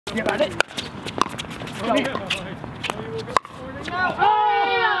You got it. Go.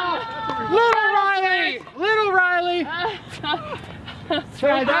 Little Riley! Little Riley! So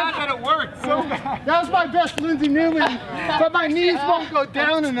bad that it worked. So bad. That was my best Lindsey Newman, but my knees won't go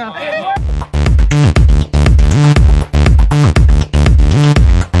down enough.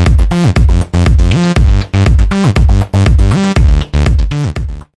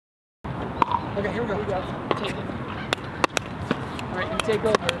 Okay, here we go. Take it. Alright, you take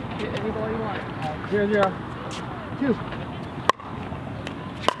over. Hit any ball you want. 0-0. 2.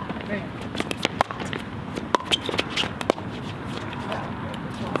 Hey.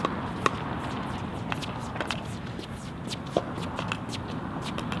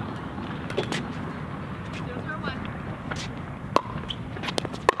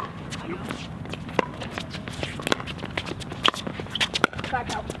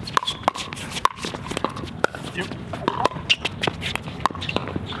 Back out. Yep.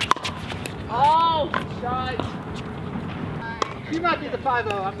 Oh, shot. You might be the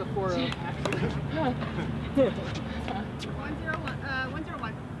 5-0, I'm the 4-0.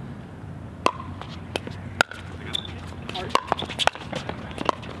 101.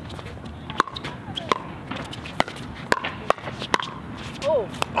 Oh.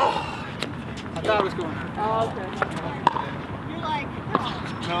 I thought it was going. Oh, okay. You're like,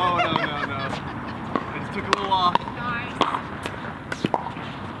 No. I just took a little off. nice.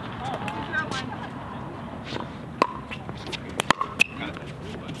 201.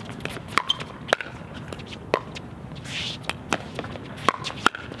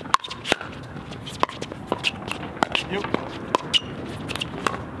 Yep.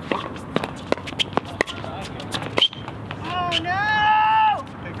 Oh no!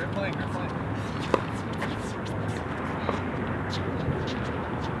 Hey, great play.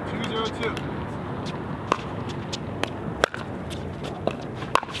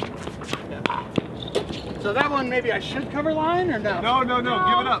 So that one maybe I should cover line or no? No. Give it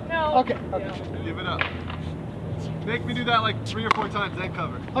up. No. Okay. Give it up. Make me do that like 3 or 4 times, then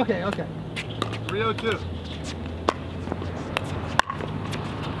cover. Okay. 3-0-2.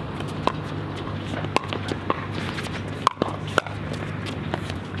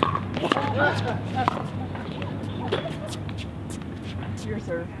 Your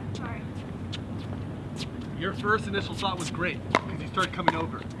serve. Sorry. Your first initial thought was great because you started coming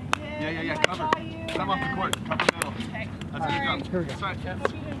over. Yeah. I Cover. saw you. Come off the court. Cover middle. Okay. That's good job. Here we go. That's right.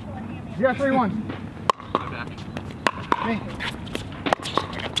 Hope you didn't pull a hammy. Yeah, 3-1. My back. Me.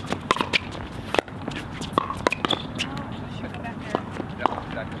 Should go back there. Yeah,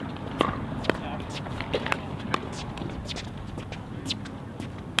 exactly.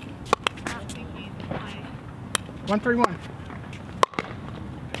 1-3-1.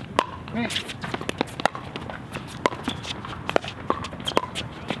 Me.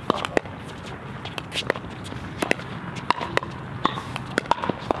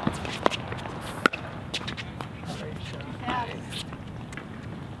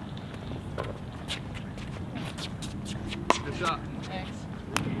 Good shot. Thanks.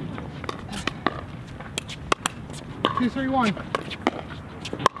 2-3-1.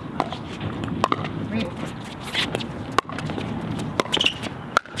 Me.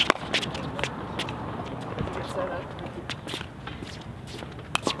 Get set up.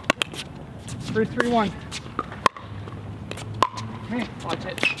 3-3-1. Me. Watch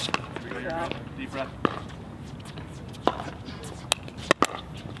it. Deep breath.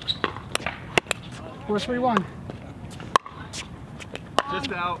 4-3-1.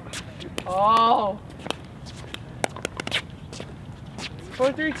 Just out. Oh.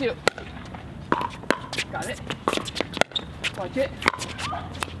 4-3-2. Got it. Watch it.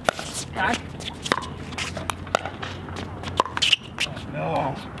 Back.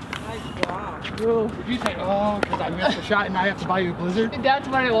 No. Nice job. Ooh. Did you say, oh, because I missed the shot and I have to buy you a blizzard? That's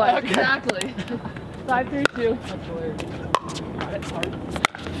what it was. Okay. Exactly. 5-3-2. That's hilarious. Got it. Hard.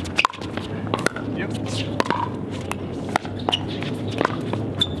 Yep.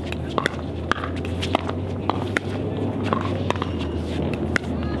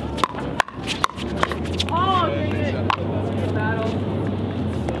 Oh, dang it. Good battle.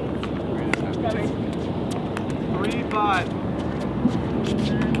 Coming. 3-5.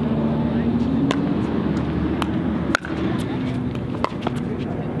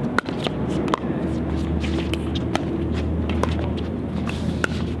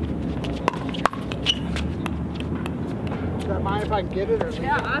 Does that mind if I can get it? Or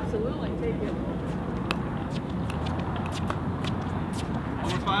Yeah, absolutely. Take it.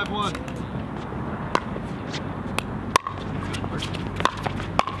 Over 5-1.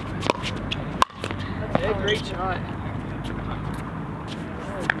 That's it. Great shot.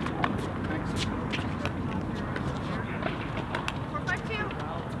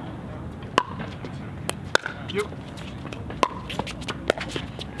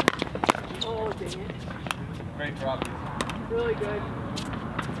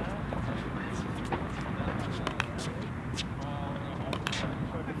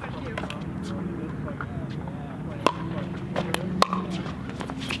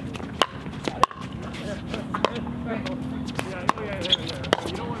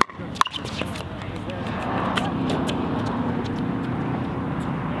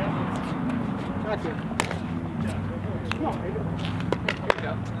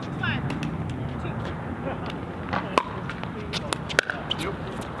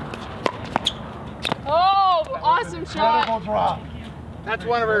 awesome shot. Incredible drop. That's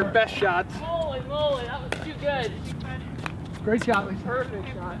one of her best shots. Holy moly, that was too good. Great shot, Lisa. Perfect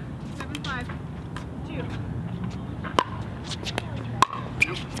shot. 7-5. 2.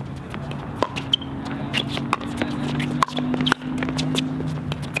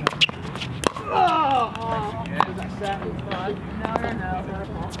 Oh! Was that set?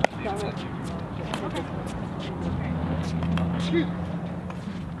 No. Shoot.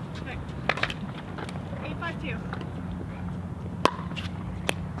 8-5-2.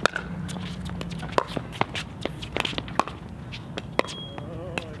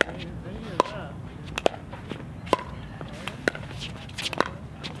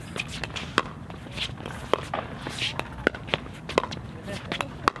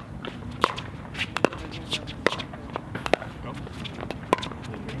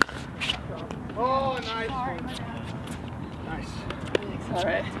 Oh, nice. Nice. All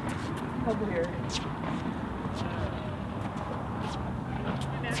right. Over here.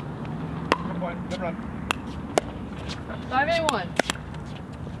 Good point. Good run. 5-8-1.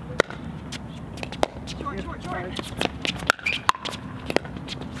 Short.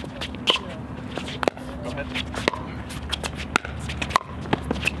 Go ahead.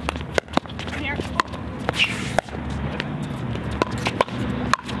 Here.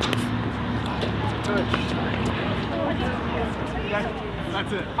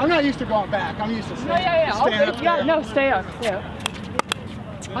 That's it. I'm not used to going back. I'm used to staying, No, yeah. staying up there. No, stay up.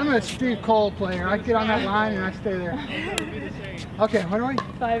 I'm a Steve Cole player. I get on that line and I stay there. Okay, what are we?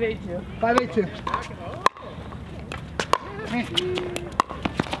 5-8-2. 5-8-2.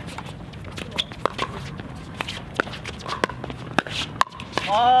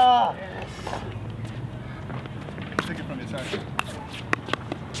 Ah! Take it from your side.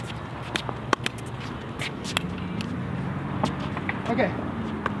 Okay,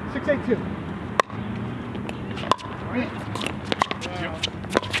 6-8-2.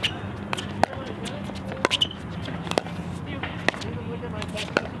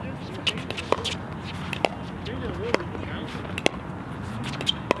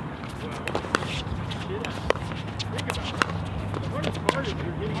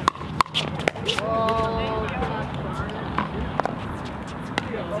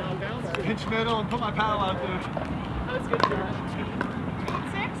 Pinch middle and put my paddle out there. That was good shot.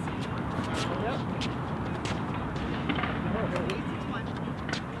 6. Yep. 8-6-1.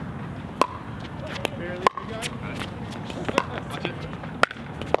 Watch it.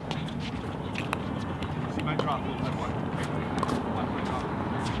 See my drop a little bit more. Watch my drop.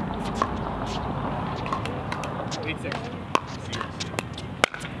 8-6. See it.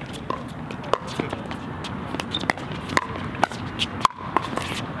 Good.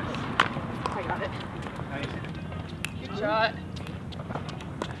 I got it. Nice. Good shot.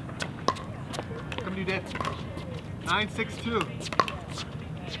 Come to you, Dave. 9-6-2.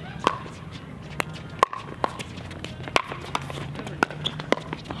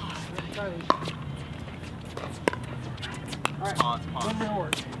 All right, Pause. one more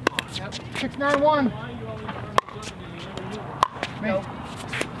word. Yep. 6-9-1. Nope.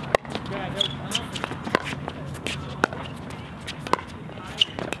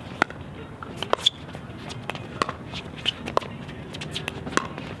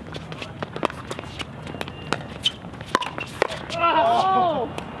 Oh!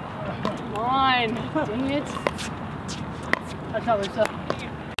 Come on. Dang it. That's how they sell.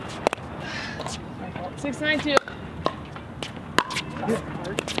 6-9-2.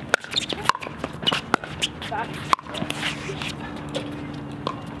 Back.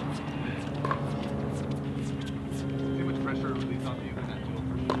 Too much pressure release on you in that duel.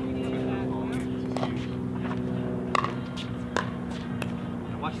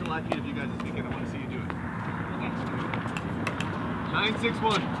 Now watch the live feed of you guys this weekend. I want to see you do it.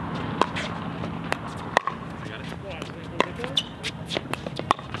 9-6-1. I got it.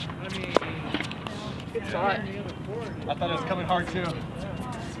 Good shot. I thought it was coming hard too.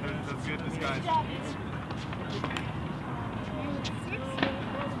 That's good disguise.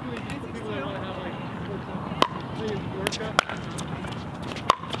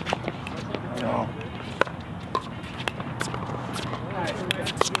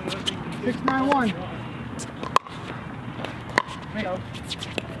 6-9-1. Go.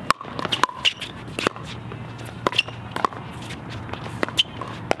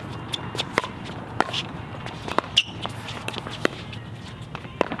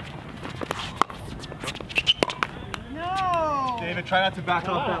 No. David, try not to back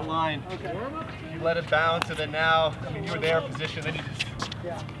off that line. Okay. You let it bounce, and then now, I mean, you were there, position, then you just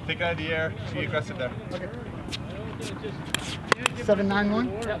take it out of the air, be aggressive there. Okay.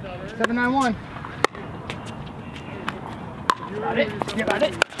 7-9-1. 7-9-1. Got it. Got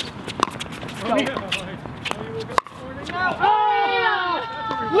it. Go. Oh!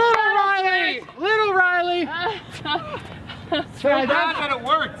 Little Riley! Little Riley! So bad that it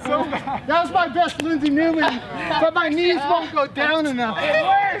worked. So bad. That was my best Lindsey Newman, but my knees won't go down enough. It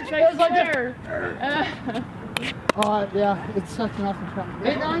works, I swear. Oh, yeah, it's such an awesome shot.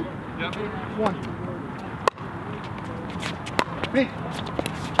 8-9? Yep. 1. Me.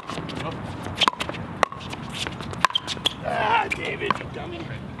 Ah, David, you dummy.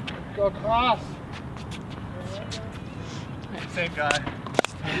 Go across. Same guy.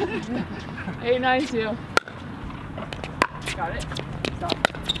 8-9-2. Got it. Stop.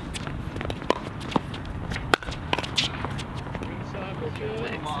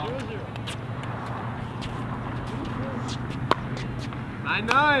 Nine,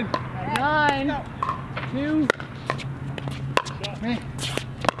 9. 9, 2. Me.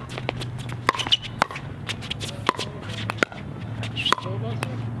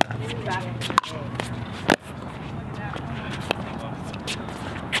 Back.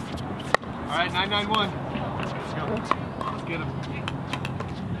 All right, 9-9-1. Let's go. Let's get him.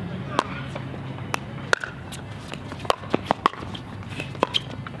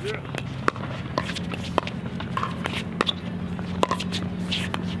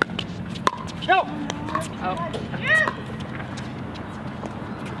 Go! Oh. Yeah.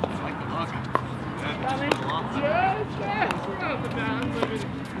 I like the look. Coming.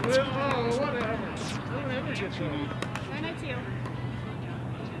 Whatever. 9-2.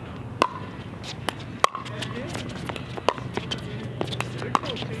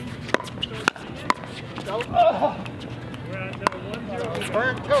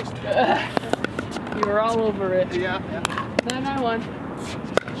 Burnt toast. You were all over it. Yeah. 9-9-1.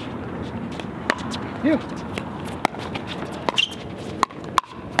 You.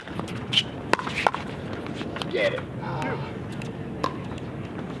 Get it.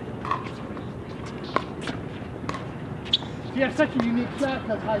 You have such a unique shot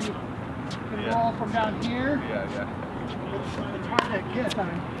because how you can roll from down here. Yeah. It's hard to get on.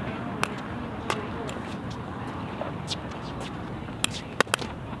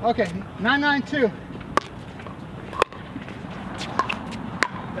 Okay, 9-9-2.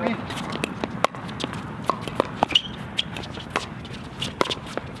 Me.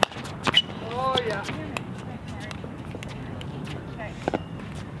 Oh yeah.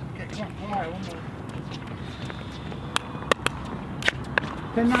 Okay, come on. All right, one more.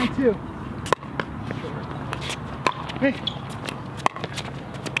 10-9-2. Hey.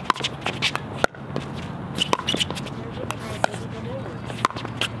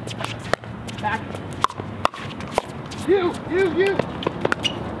 Back. You.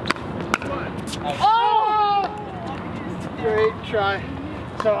 Oh! Great try.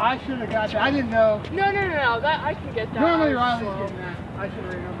 So I should have got that. I didn't know. No. That I can get that. Normally Riley's getting that. I should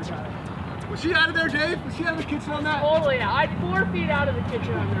have remembered that. Was she out of there, Dave? Was she out of the kitchen on that? Totally. I'm 4 feet out of the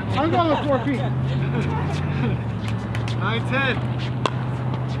kitchen on that one. I'm going with 4 feet. 9-10.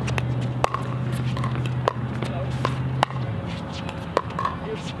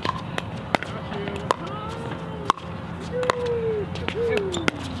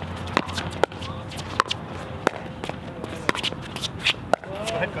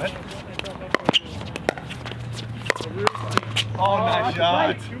 Go ahead. Oh, nice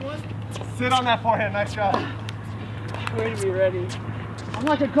shot. Sit on that forehand, nice shot. Way to be ready. I'm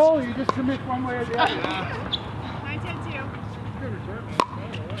like a goalie. You just commit one way or the other. Yeah. 9-10-2.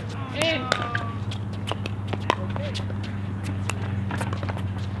 In.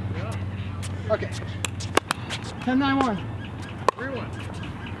 Okay. 10-9-1. 3-1.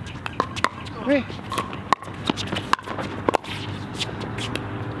 Me.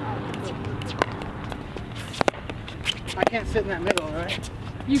 I can't sit in that middle, right?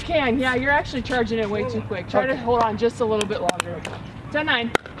 You can, yeah, you're actually charging it way too quick. Try to hold on just a little bit longer.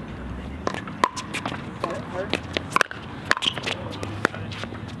 10-9.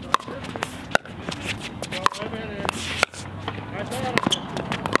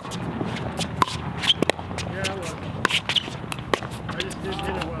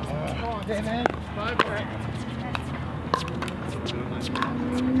 Okay, man. 5 more.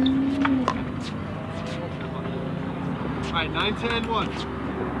 All right, 9-10-1.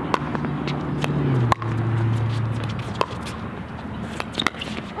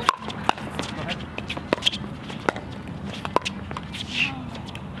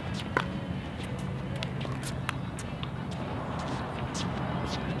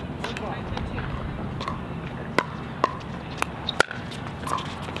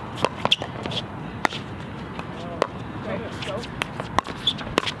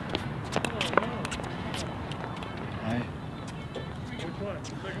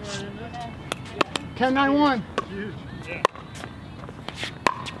 10-9-1. Huge. Yeah.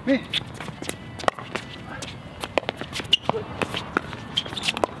 Me.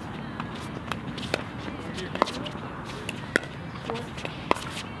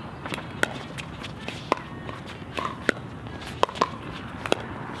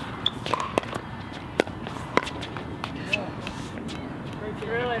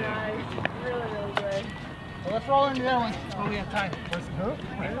 Really nice. Really good. Well, let's roll into that one. Oh, we have time. Where's the hoop?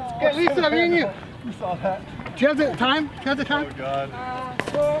 Okay, Lisa, me and you. You saw that? Do you have the time? Do you have the time? Oh, God.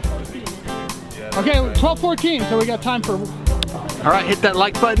 12:14. Okay, 12:14, so we got time for... All right, hit that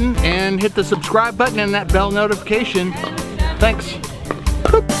like button and hit the subscribe button and that bell notification. Thanks.